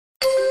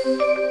Hello,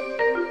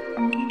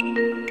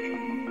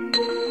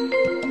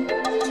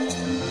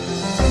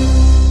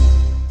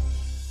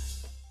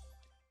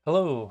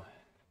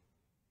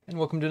 and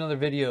welcome to another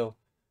video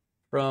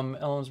from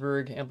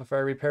Ellensburg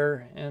Amplifier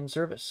Repair and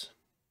Service.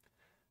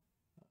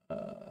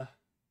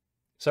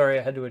 Sorry,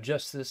 I had to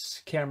adjust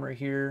this camera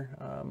here.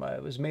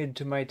 It was made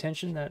to my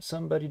attention that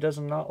somebody does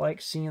not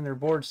like seeing their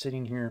board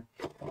sitting here.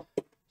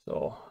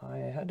 So I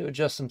had to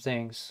adjust some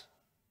things.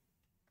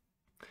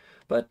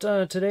 But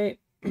today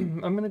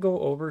I'm going to go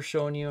over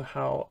showing you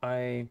how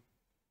I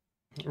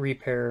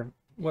repair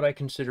what I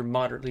consider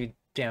moderately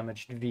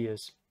damaged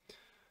vias.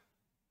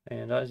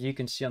 And as you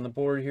can see on the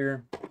board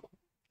here,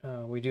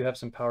 we do have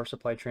some power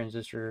supply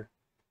transistor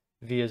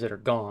vias that are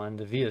gone.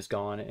 The via is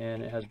gone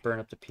and it has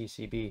burned up the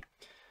PCB.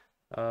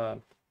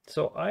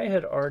 So I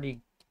had already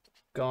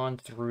gone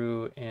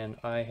through and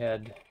I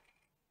had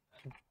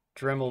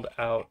dremeled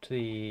out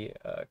the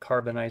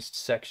carbonized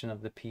section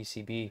of the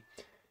PCB,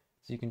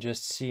 as you can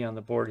just see on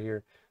the board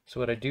here. So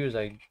what I do is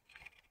I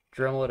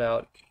dremel it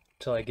out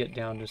till I get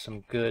down to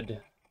some good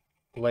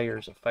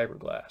layers of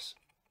fiberglass.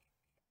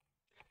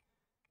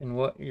 And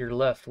what you're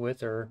left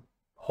with are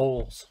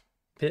holes,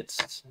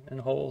 pits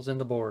and holes in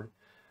the board.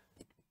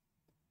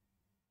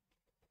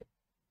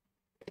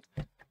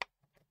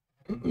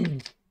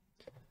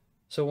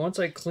 So once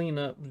I clean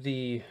up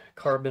the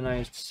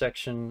carbonized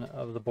section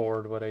of the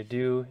board, what I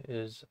do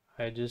is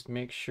I just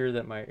make sure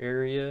that my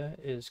area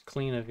is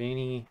clean of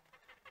any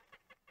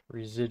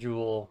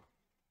residual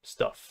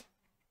stuff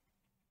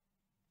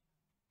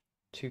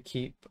to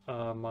keep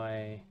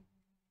my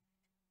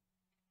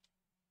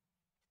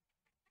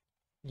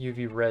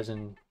UV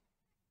resin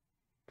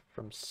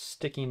from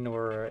sticking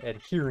or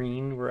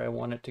adhering where I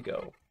want it to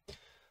go.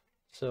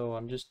 So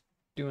I'm just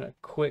doing a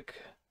quick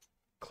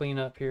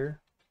cleanup here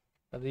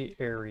of the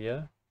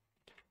area.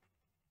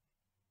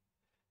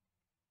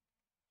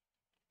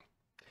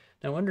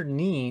 Now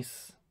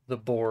underneath the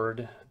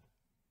board,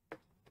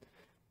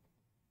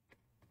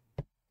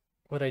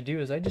 what I do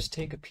is I just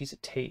take a piece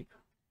of tape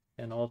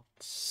and I'll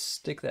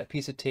stick that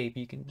piece of tape.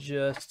 You can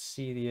just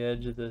see the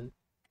edge of the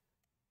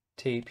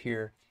tape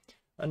here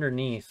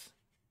underneath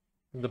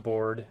the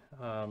board.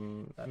 I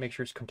make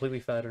sure it's completely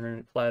flat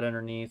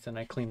underneath, and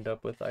I clean it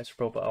up with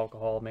isopropyl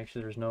alcohol, make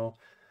sure there's no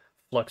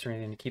flux or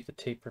anything to keep the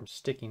tape from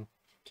sticking.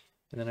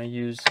 And then I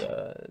use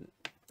the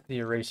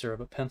eraser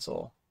of a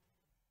pencil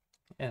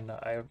and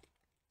I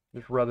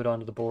just rub it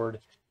onto the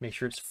board, make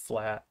sure it's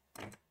flat.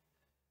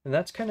 And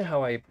that's kind of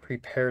how I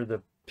prepare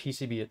the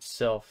PCB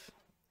itself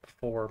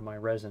for my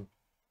resin.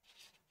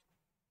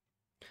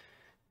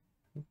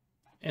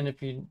 And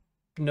if you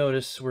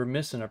notice, we're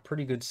missing a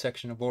pretty good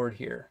section of board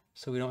here.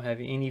 So we don't have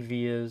any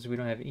vias, we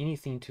don't have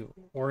anything to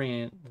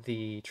orient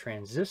the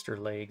transistor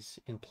legs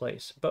in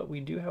place, but we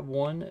do have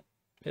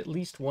at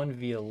least one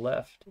via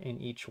left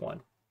in each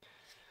one.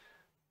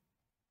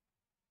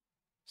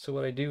 So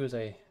what I do is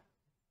I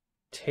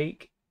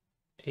take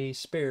a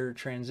spare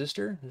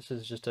transistor. This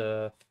is just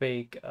a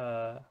fake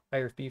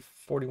IRFB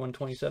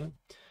 4127,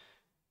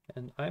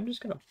 and I'm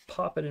just going to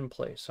pop it in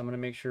place. I'm going to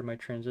make sure my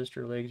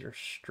transistor legs are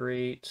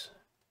straight,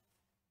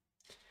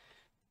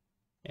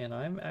 and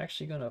I'm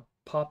actually going to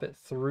pop it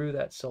through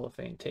that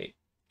cellophane tape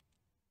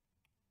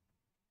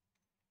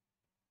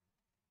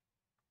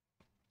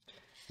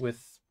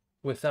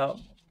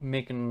without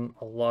making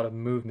a lot of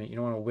movement. You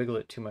don't want to wiggle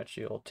it too much,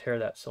 you'll tear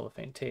that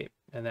cellophane tape,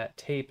 and that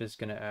tape is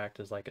going to act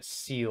as like a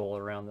seal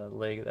around the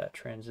leg of that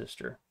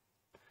transistor.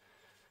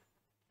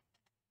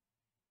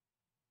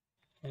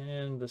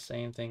 And the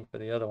same thing for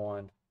the other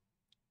one.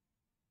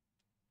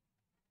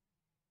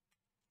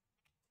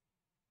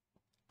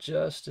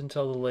 Just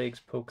until the legs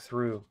poke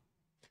through.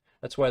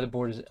 That's why the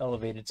board is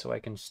elevated, so I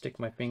can stick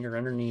my finger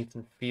underneath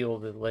and feel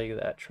the leg of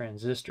that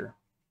transistor.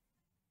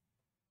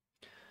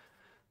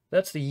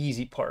 That's the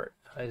easy part,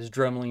 is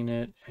dremeling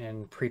it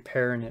and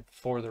preparing it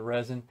for the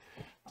resin.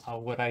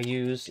 What I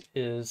use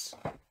is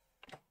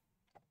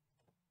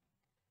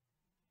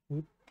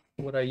my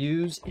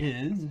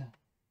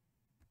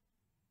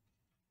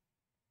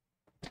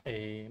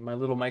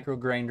little micro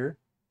grinder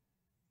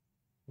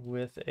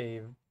with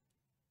a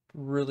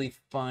really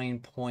fine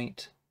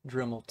point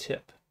Dremel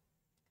tip,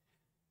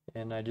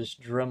 and I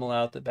just Dremel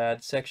out the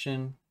bad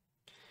section,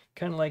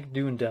 kind of like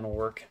doing dental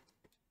work.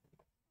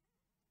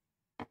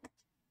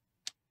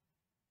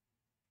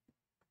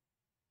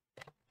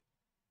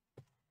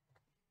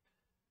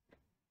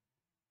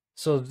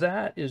 So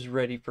that is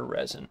ready for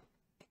resin.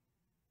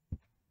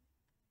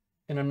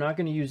 And I'm not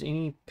going to use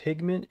any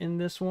pigment in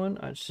this one.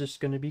 It's just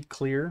going to be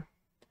clear.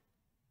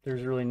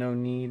 There's really no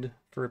need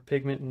for a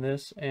pigment in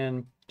this.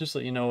 And just to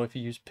let you know, if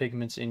you use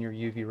pigments in your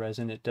UV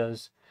resin, it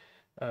does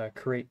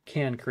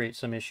can create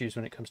some issues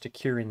when it comes to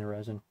curing the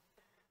resin.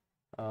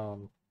 I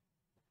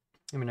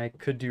mean, I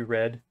could do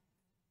red,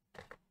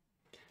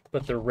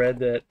 but the red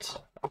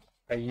that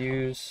I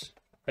use,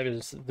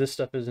 this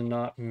stuff is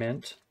not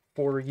meant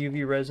for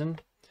UV resin.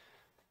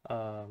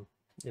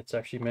 It's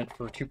actually meant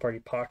for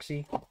two-part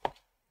epoxy.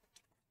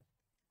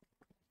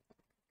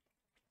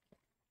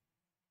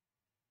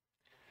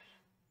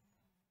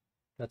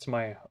 That's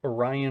my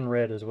Orion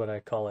red is what I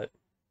call it.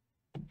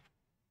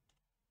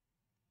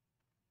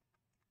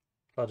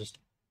 I'll just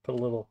put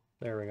a little,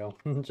 there we go,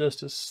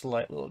 just a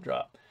slight little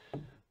drop.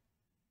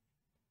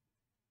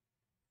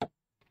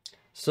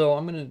 So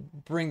I'm going to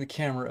bring the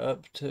camera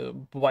up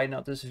to widen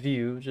out this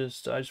view. I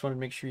just wanted to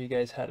make sure you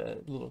guys had a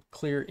little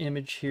clear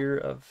image here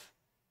of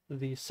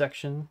the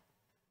section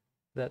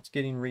that's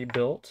getting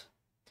rebuilt.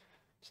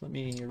 So let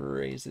me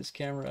raise this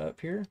camera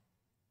up here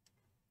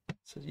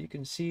so you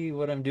can see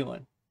what I'm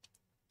doing.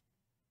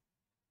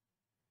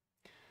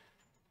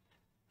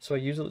 So I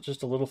use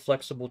just a little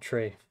flexible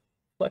tray.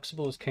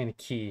 Flexible is kind of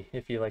key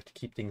if you like to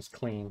keep things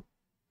clean.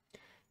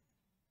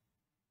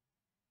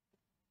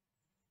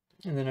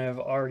 And then I've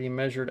already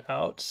measured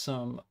out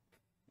some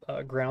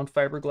ground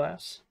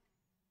fiberglass.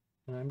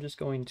 And I'm just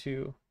going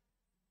to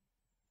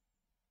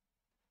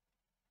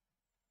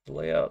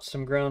lay out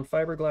some ground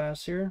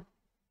fiberglass here.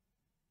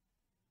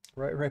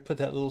 Right where I put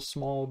that little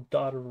small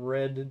dot of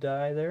red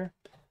dye there.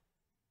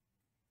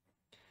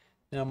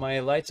 Now my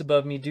lights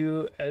above me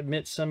do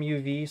emit some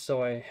UV,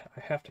 so I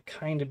have to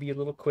kind of be a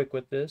little quick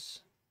with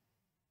this.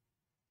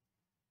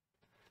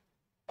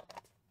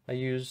 I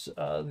use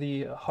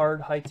the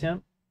hard high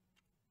temp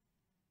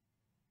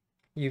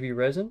UV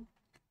resin.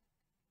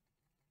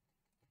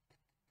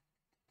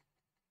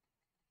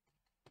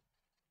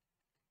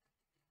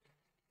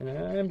 And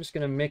I'm just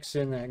going to mix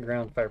in that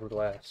ground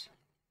fiberglass.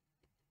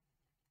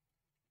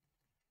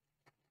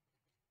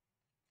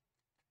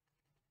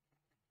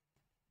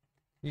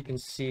 You can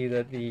see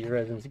that the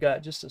resin's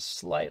got just a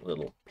slight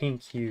little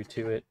pink hue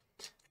to it.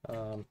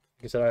 Like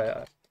I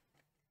said,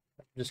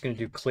 I'm just going to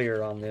do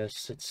clear on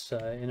this. It's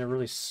in a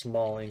really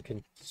small and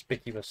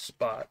conspicuous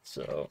spot.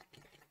 So,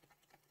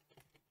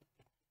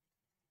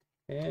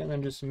 and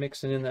I'm just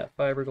mixing in that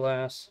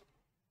fiberglass.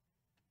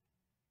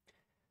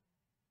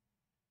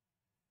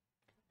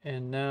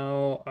 And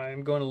now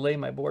I'm going to lay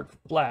my board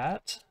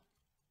flat.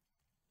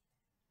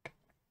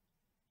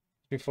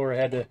 Before I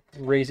had to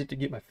raise it to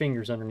get my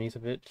fingers underneath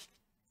of it.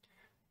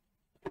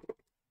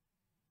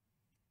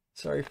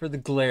 Sorry for the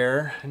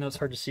glare. I know it's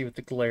hard to see with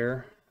the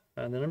glare.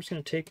 And then I'm just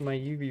going to take my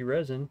UV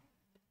resin.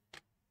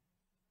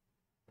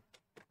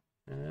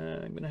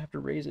 I'm going to have to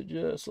raise it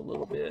just a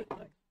little bit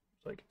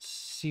so I can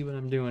see what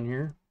I'm doing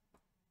here.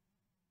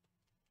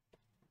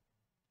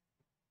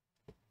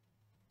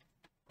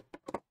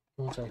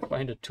 Once I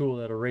find a tool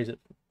that'll raise it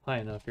high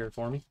enough here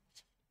for me.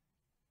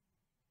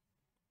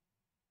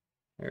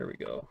 There we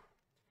go.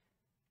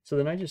 So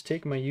then I just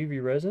take my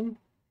UV resin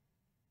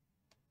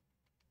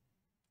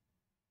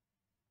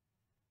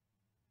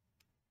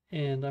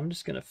and I'm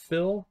just going to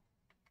fill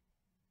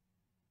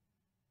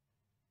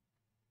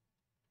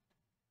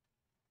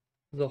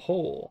the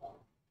hole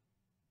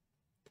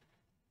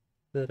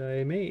that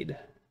I made.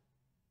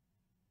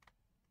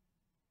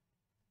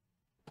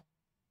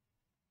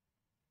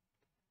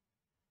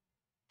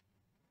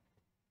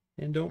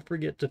 And don't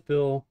forget to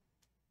fill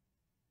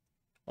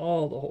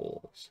all the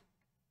holes.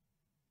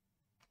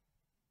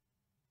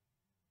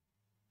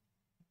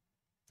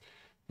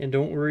 And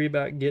don't worry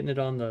about getting it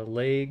on the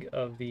leg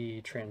of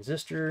the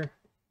transistor.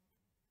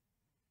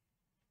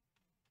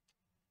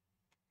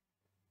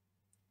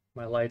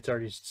 My light's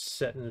already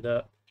setting it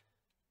up.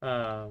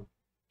 Because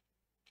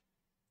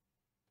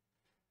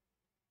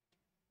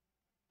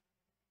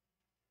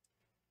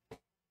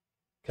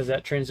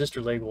that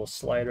transistor leg will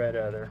slide right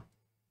out of there.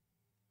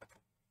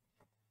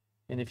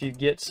 And if you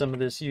get some of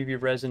this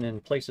UV resin in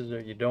places where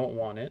you don't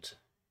want it,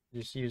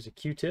 just use a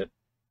Q-tip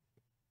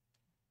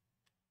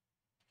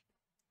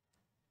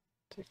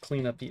to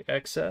clean up the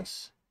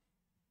excess.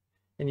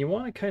 And you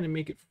want to kind of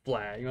make it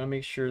flat. You want to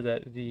make sure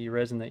that the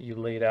resin that you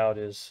laid out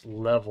is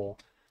level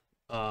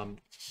for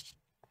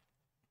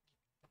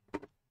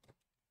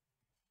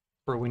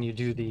when you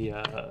do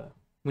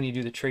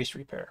the trace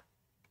repair.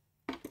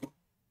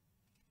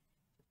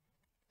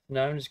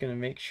 Now I'm just going to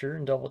make sure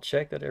and double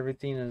check that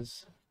everything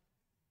is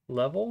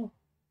level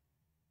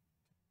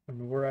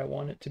and where I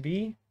want it to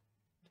be.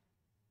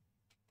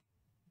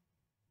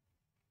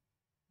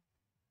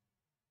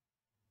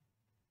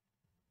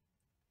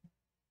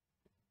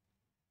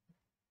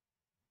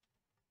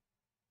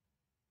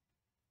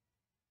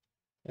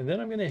 And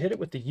then I'm going to hit it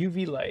with the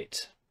UV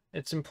light.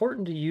 It's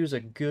important to use a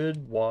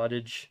good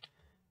wattage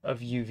of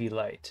UV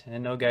light. And I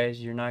know,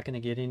 guys, you're not going to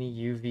get any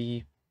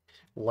UV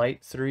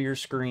light through your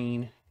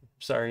screen.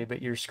 Sorry,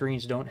 but your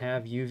screens don't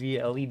have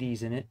UV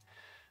LEDs in it.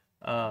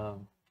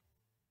 But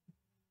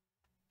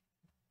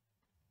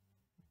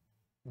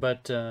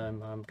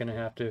I'm going to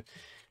have to,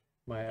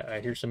 I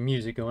hear some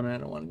music going on. I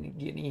don't want to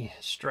get any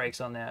strikes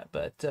on that.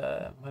 But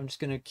I'm just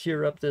going to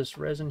cure up this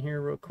resin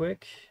here real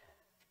quick.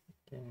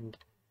 And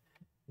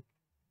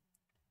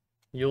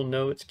you'll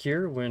know it's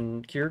cured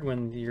when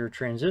your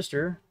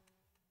transistor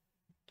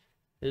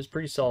is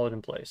pretty solid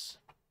in place.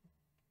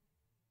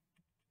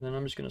 Then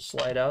I'm just going to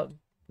slide out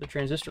the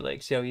transistor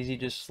leg. See how easy it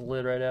just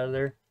slid right out of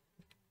there?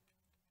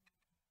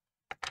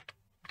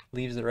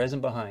 Leaves the resin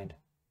behind.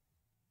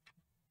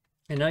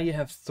 And now you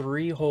have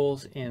 3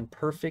 holes in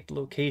perfect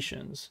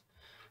locations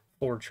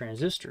board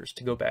transistors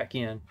to go back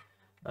in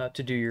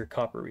to do your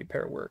copper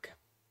repair work.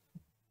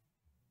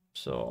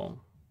 So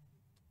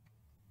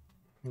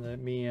let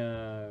me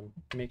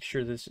make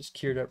sure this is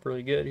cured up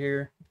really good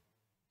here.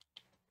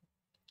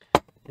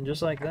 And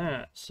just like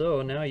that,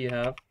 so now you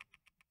have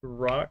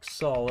rock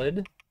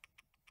solid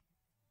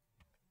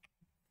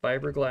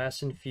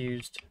fiberglass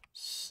infused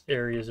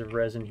areas of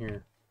resin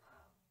here.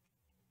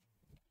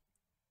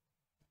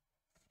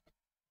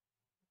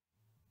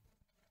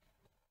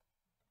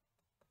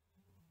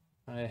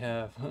 I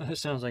have, it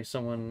sounds like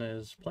someone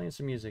is playing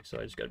some music, so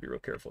I just got to be real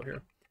careful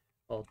here.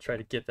 I'll try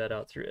to get that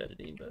out through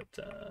editing,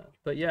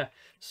 but yeah,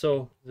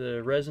 so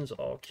the resin's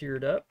all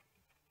cured up.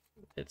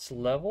 It's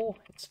level,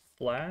 it's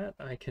flat.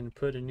 I can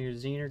put a new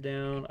zener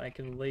down. I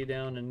can lay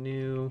down a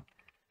new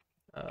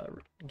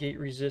gate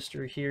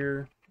resistor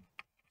here,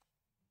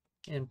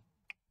 and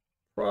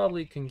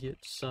probably can get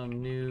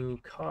some new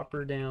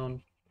copper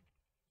down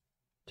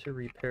to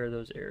repair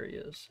those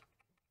areas.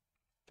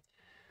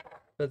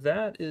 But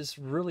that is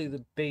really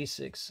the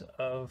basics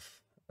of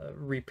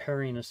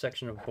repairing a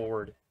section of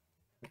board.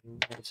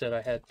 Like I said,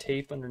 I had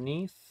tape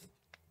underneath.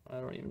 I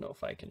don't even know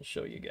if I can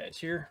show you guys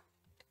here.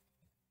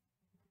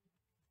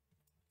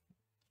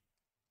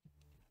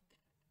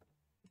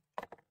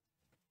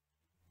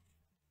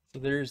 So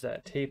there's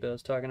that tape I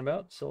was talking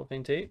about,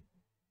 cellophane tape.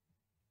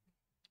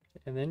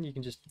 And then you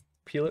can just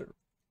peel it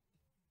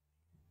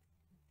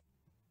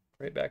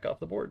right back off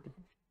the board.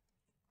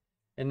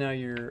 And now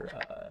your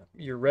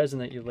resin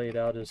that you laid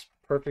out is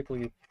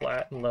perfectly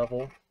flat and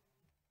level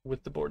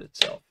with the board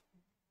itself.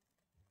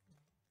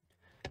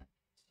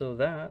 So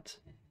that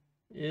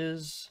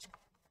is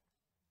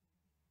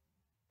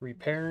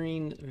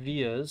repairing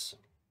vias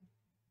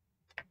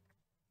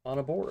on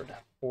a board,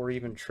 or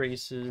even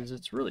traces.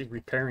 It's really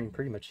repairing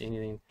pretty much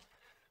anything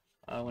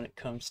when it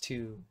comes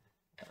to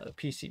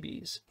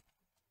PCBs.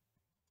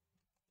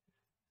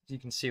 You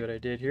can see what I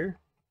did here.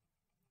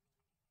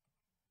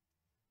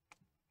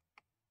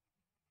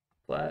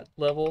 Flat,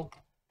 level,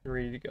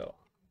 ready to go.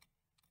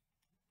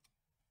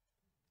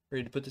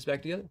 Ready to put this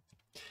back together.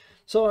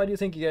 So I do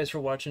thank you guys for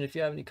watching. If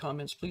you have any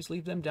comments, please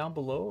leave them down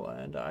below,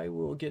 and I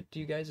will get to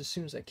you guys as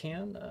soon as I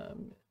can.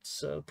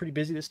 It's pretty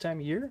busy this time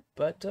of year,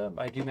 but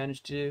I do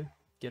manage to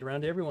get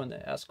around to everyone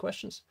that asks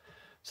questions.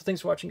 So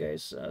thanks for watching,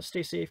 guys.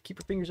 Stay safe. Keep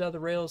your fingers out of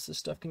the rails. This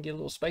stuff can get a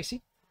little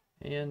spicy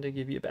and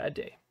give you a bad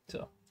day.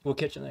 So we'll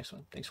catch you in the next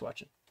one. Thanks for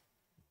watching.